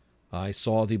 I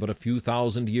saw thee but a few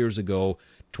thousand years ago,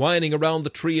 twining around the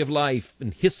tree of life,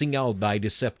 and hissing out thy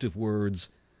deceptive words.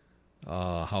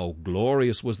 Ah, how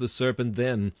glorious was the serpent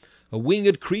then, a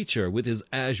winged creature with his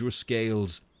azure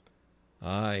scales.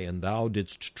 Aye, and thou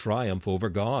didst triumph over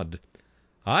God.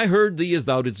 I heard thee as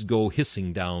thou didst go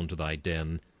hissing down to thy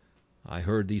den. I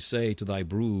heard thee say to thy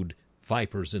brood,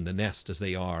 vipers in the nest as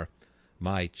they are,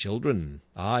 My children,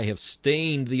 I have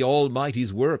stained the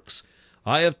Almighty's works.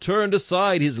 I have turned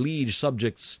aside his liege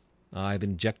subjects. I have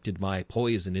injected my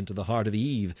poison into the heart of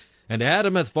Eve, and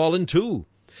Adam hath fallen too.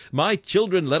 My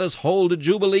children, let us hold a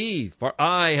jubilee, for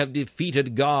I have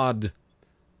defeated God.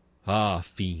 Ah,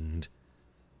 fiend,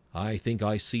 I think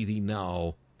I see thee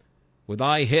now, with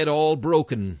thy head all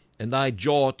broken, and thy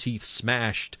jaw-teeth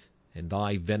smashed, and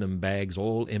thy venom bags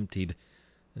all emptied,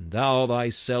 and thou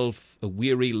thyself a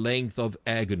weary length of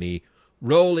agony,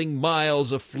 rolling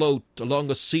miles afloat along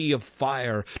a sea of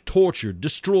fire, tortured,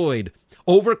 destroyed,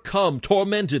 overcome,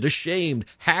 tormented, ashamed,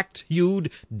 hacked, hewed,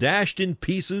 dashed in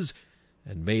pieces,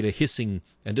 and made a hissing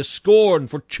and a scorn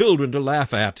for children to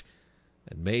laugh at,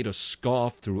 and made a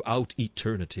scoff throughout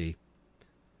eternity.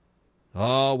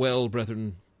 Ah, well,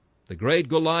 brethren, the great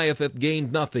Goliath hath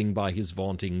gained nothing by his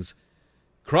vauntings.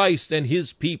 Christ and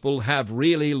his people have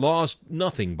really lost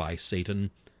nothing by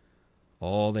Satan.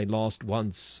 All they lost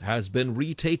once has been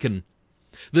retaken.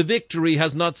 The victory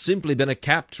has not simply been a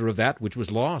capture of that which was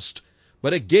lost,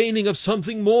 but a gaining of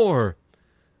something more.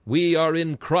 We are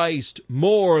in Christ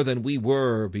more than we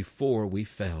were before we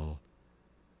fell.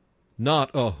 Not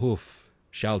a hoof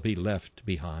shall be left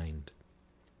behind.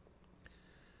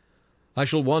 I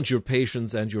shall want your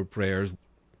patience and your prayers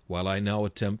while I now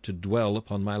attempt to dwell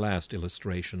upon my last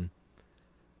illustration.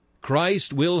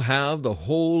 Christ will have the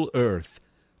whole earth.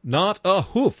 Not a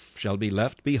hoof shall be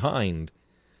left behind.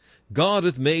 God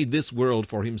hath made this world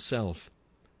for himself,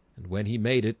 and when he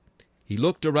made it, he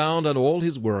looked around on all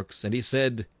his works, and he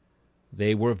said,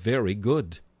 They were very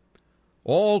good.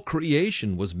 All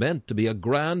creation was meant to be a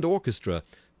grand orchestra,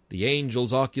 the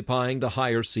angels occupying the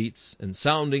higher seats and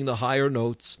sounding the higher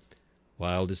notes,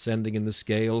 while descending in the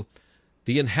scale,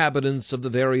 the inhabitants of the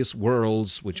various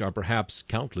worlds, which are perhaps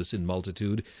countless in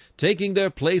multitude, taking their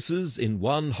places in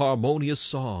one harmonious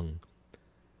song.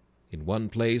 In one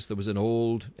place there was an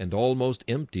old and almost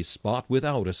empty spot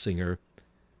without a singer.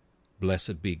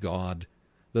 Blessed be God!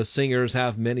 The singers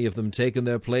have many of them taken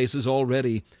their places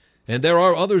already, and there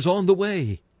are others on the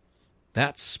way.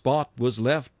 That spot was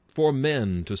left for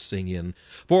men to sing in,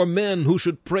 for men who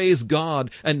should praise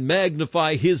God and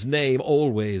magnify His name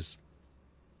always.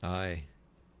 Aye,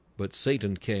 but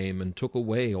Satan came and took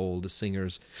away all the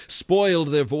singers, spoiled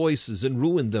their voices and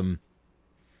ruined them.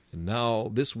 And now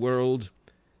this world,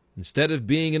 instead of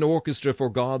being an orchestra for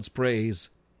God's praise,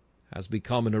 has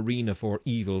become an arena for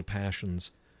evil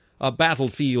passions, a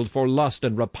battlefield for lust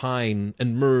and rapine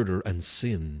and murder and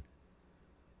sin.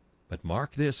 But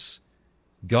mark this,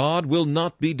 God will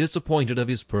not be disappointed of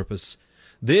His purpose.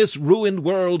 This ruined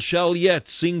world shall yet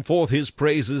sing forth His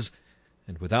praises,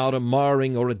 and without a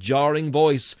marring or a jarring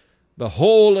voice, the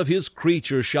whole of His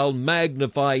creatures shall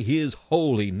magnify His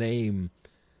holy name.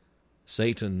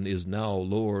 Satan is now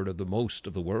Lord of the most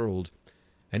of the world,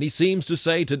 and he seems to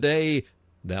say today,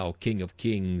 Thou King of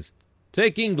kings,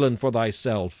 take England for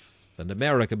thyself, and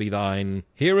America be thine.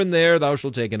 Here and there thou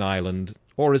shalt take an island,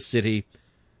 or a city,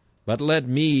 but let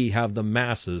me have the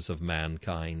masses of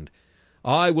mankind.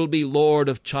 I will be Lord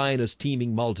of China's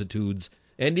teeming multitudes,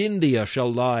 and India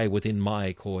shall lie within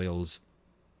my coils.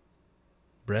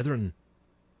 Brethren,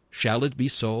 shall it be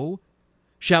so?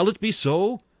 Shall it be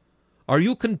so? Are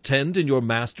you content in your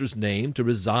Master's name to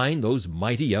resign those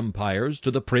mighty empires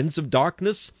to the prince of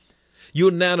darkness?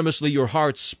 Unanimously your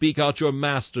hearts speak out your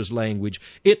Master's language.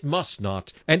 It must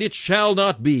not, and it shall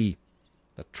not be.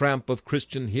 The tramp of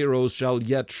Christian heroes shall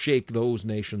yet shake those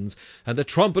nations, and the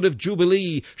trumpet of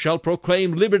Jubilee shall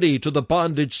proclaim liberty to the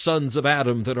bondage sons of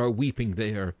Adam that are weeping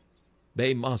there.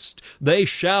 They must, they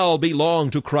shall belong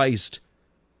to Christ.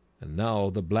 And now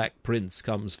the Black Prince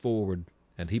comes forward,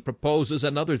 and he proposes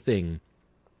another thing.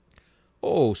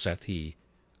 Oh, saith he,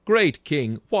 great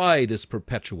King, why this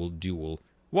perpetual duel?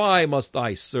 Why must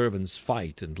thy servants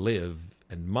fight and live,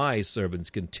 and my servants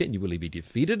continually be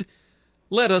defeated?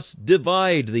 Let us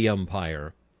divide the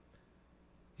empire.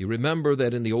 You remember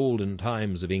that in the olden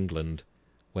times of England,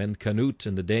 when Canute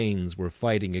and the Danes were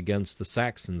fighting against the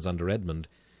Saxons under Edmund,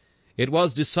 it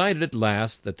was decided at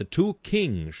last that the two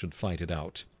kings should fight it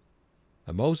out.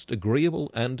 A most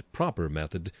agreeable and proper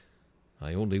method.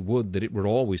 I only would that it were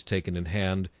always taken in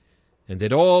hand, and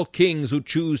that all kings who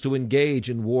choose to engage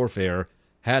in warfare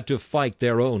had to fight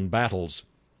their own battles.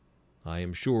 I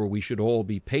am sure we should all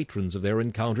be patrons of their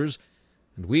encounters,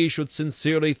 and we should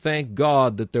sincerely thank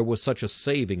God that there was such a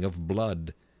saving of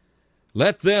blood.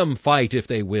 Let them fight if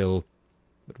they will,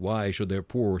 but why should their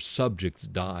poor subjects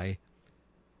die?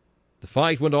 The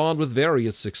fight went on with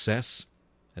various success,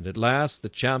 and at last, the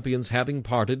champions having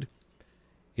parted,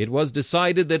 it was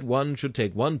decided that one should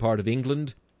take one part of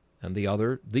England, and the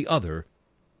other,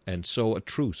 and so a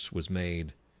truce was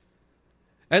made.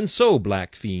 And so,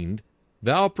 black fiend,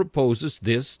 thou proposest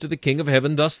this to the King of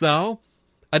heaven, dost thou?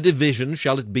 A division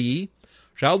shall it be?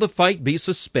 Shall the fight be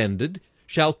suspended?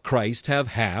 Shall Christ have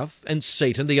half, and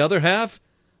Satan the other half?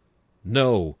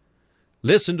 No.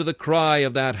 Listen to the cry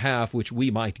of that half which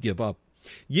we might give up.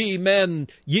 Ye men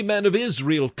of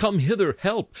Israel, come hither,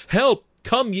 help, help,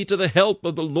 come ye to the help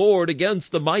of the Lord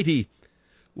against the mighty.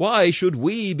 Why should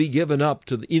we be given up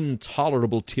to the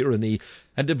intolerable tyranny,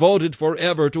 and devoted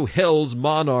forever to hell's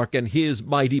monarch and his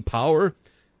mighty power?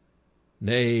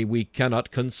 Nay, we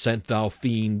cannot consent, thou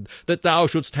fiend, that thou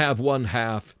shouldst have one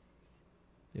half.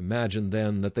 Imagine,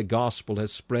 then, that the gospel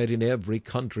has spread in every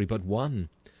country but one,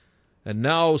 and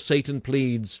now Satan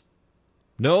pleads,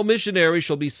 no missionary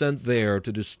shall be sent there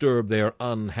to disturb their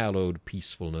unhallowed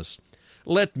peacefulness.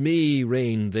 Let me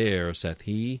reign there, saith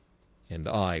he, and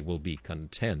I will be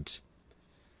content.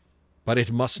 But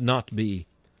it must not be.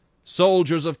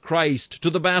 Soldiers of Christ,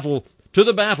 to the battle, to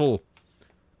the battle!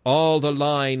 All the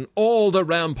line, all the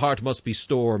rampart must be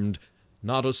stormed.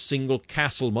 Not a single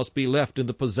castle must be left in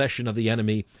the possession of the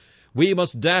enemy. We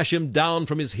must dash him down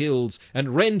from his hills,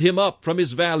 and rend him up from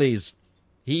his valleys.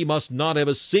 He must not have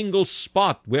a single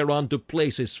spot whereon to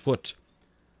place his foot.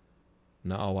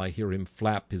 Now I hear him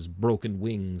flap his broken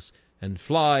wings, and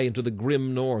fly into the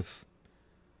grim north.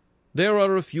 There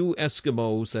are a few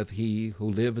Eskimos, saith he, who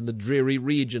live in the dreary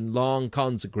region long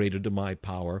consecrated to my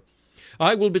power.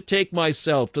 I will betake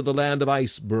myself to the land of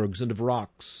icebergs and of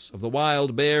rocks, of the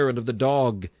wild bear and of the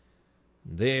dog.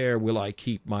 There will I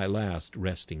keep my last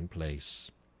resting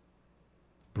place.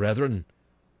 Brethren,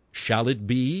 shall it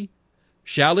be?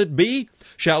 Shall it be?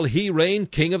 Shall he reign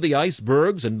king of the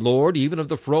icebergs, and lord even of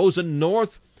the frozen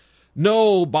north?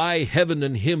 No, by heaven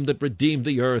and him that redeemed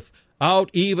the earth,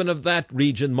 out even of that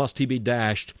region must he be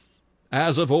dashed.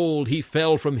 As of old he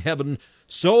fell from heaven,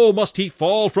 so must he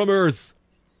fall from earth.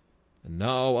 And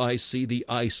now I see the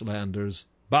Icelanders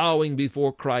bowing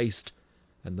before Christ,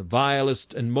 and the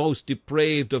vilest and most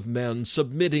depraved of men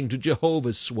submitting to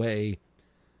Jehovah's sway.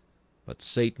 But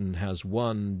Satan has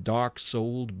one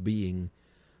dark-souled being,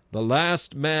 the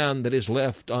last man that is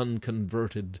left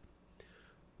unconverted.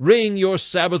 Ring your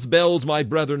Sabbath bells, my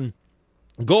brethren.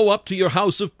 Go up to your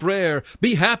house of prayer.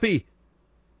 Be happy.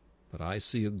 But I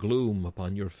see a gloom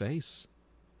upon your face.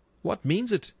 What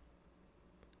means it?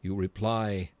 You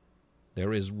reply,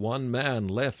 there is one man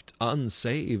left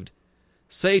unsaved.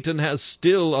 Satan has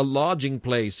still a lodging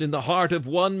place in the heart of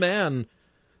one man.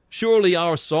 Surely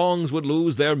our songs would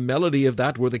lose their melody if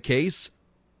that were the case.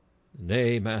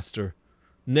 Nay, master,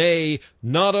 nay,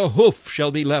 not a hoof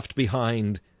shall be left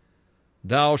behind.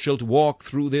 Thou shalt walk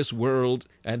through this world,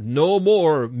 and no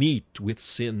more meet with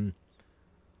sin.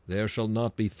 There shall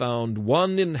not be found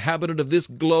one inhabitant of this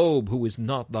globe who is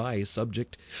not thy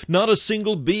subject, not a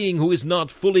single being who is not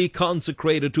fully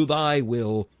consecrated to thy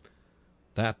will.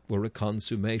 That were a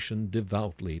consummation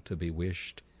devoutly to be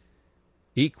wished.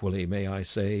 Equally, may I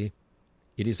say,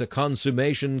 it is a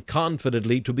consummation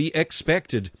confidently to be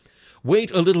expected.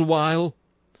 Wait a little while,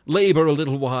 labor a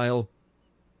little while,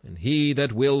 and he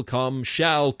that will come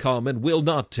shall come and will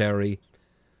not tarry.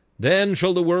 Then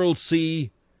shall the world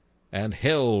see, and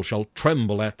hell shall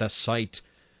tremble at the sight,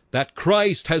 that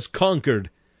Christ has conquered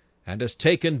and has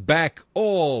taken back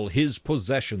all his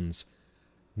possessions.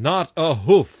 Not a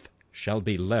hoof shall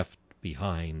be left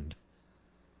behind.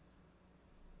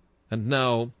 And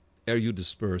now, ere you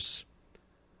disperse,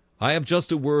 I have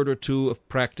just a word or two of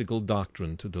practical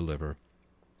doctrine to deliver.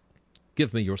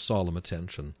 Give me your solemn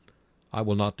attention. I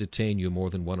will not detain you more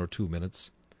than 1 or 2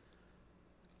 minutes.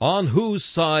 On whose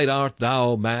side art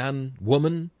thou, man,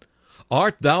 woman?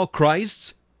 Art thou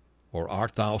Christ's, or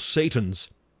art thou Satan's?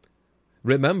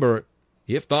 Remember,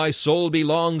 if thy soul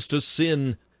belongs to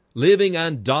sin, living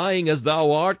and dying as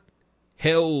thou art,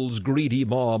 hell's greedy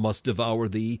maw must devour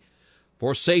thee.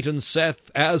 For Satan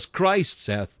saith, as Christ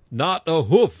saith, not a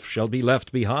hoof shall be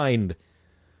left behind.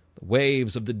 The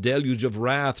waves of the deluge of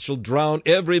wrath shall drown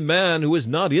every man who is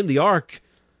not in the ark.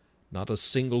 Not a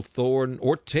single thorn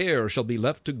or tear shall be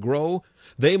left to grow.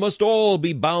 They must all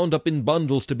be bound up in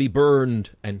bundles to be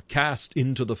burned and cast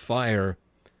into the fire.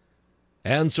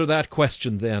 Answer that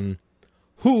question, then.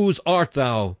 Whose art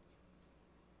thou?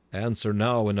 Answer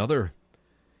now another.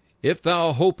 If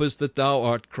thou hopest that thou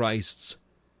art Christ's,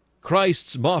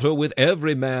 Christ's motto with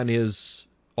every man is,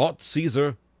 aut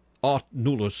Caesar, aut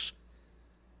nullus.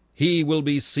 He will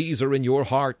be Caesar in your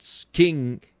hearts,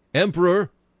 king,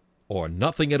 emperor, or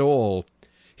nothing at all.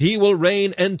 He will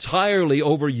reign entirely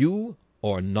over you,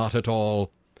 or not at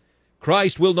all.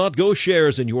 Christ will not go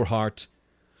shares in your heart.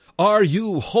 Are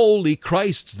you wholly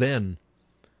Christ's then?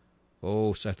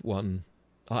 Oh, saith one,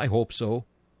 I hope so.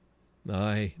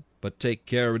 Aye, but take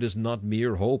care it is not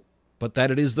mere hope, but that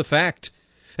it is the fact.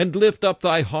 And lift up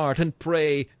thy heart, and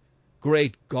pray,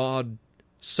 Great God,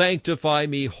 sanctify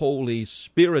me wholly,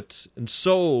 spirit and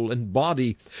soul and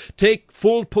body. Take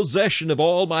full possession of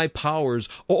all my powers,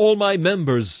 all my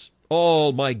members,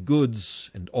 all my goods,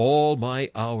 and all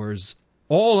my hours,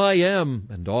 all I am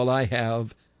and all I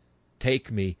have.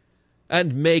 Take me,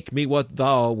 and make me what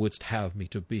thou wouldst have me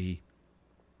to be.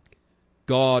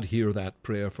 God hear that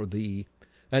prayer for thee,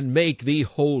 and make thee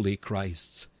wholly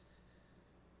Christ's.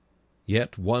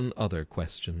 Yet one other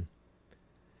question.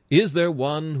 Is there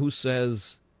one who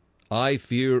says, I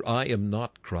fear I am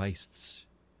not Christ's,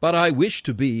 but I wish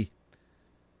to be?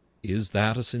 Is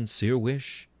that a sincere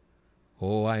wish?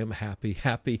 Oh, I am happy,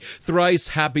 happy, thrice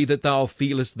happy that thou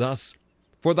feelest thus,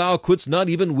 for thou couldst not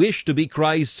even wish to be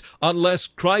Christ's unless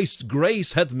Christ's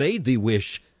grace hath made thee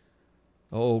wish.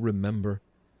 Oh, remember,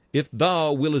 if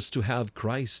thou willest to have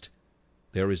Christ,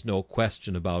 there is no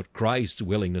question about Christ's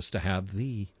willingness to have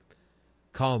thee.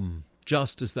 Come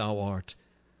just as thou art,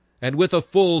 and with a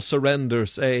full surrender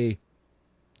say,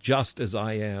 just as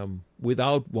I am,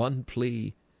 without one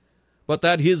plea, but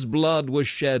that his blood was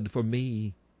shed for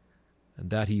me, and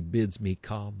that he bids me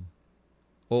come.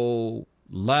 O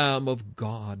Lamb of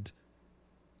God,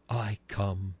 I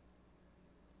come.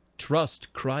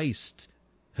 Trust Christ,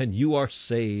 and you are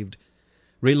saved.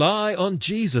 Rely on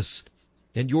Jesus,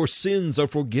 and your sins are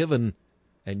forgiven,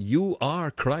 and you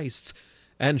are Christ's,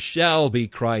 and shall be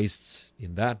Christ's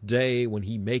in that day when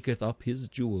he maketh up his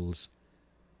jewels.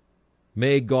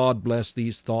 May God bless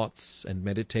these thoughts and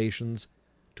meditations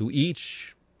to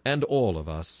each and all of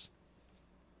us.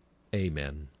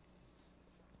 Amen.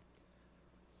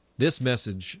 This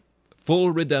message, Full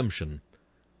Redemption,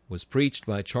 was preached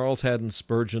by Charles Haddon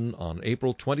Spurgeon on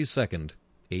April 22nd,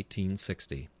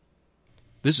 1860.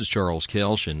 This is Charles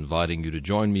Kelsch inviting you to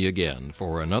join me again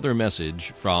for another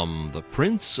message from the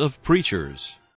Prince of Preachers.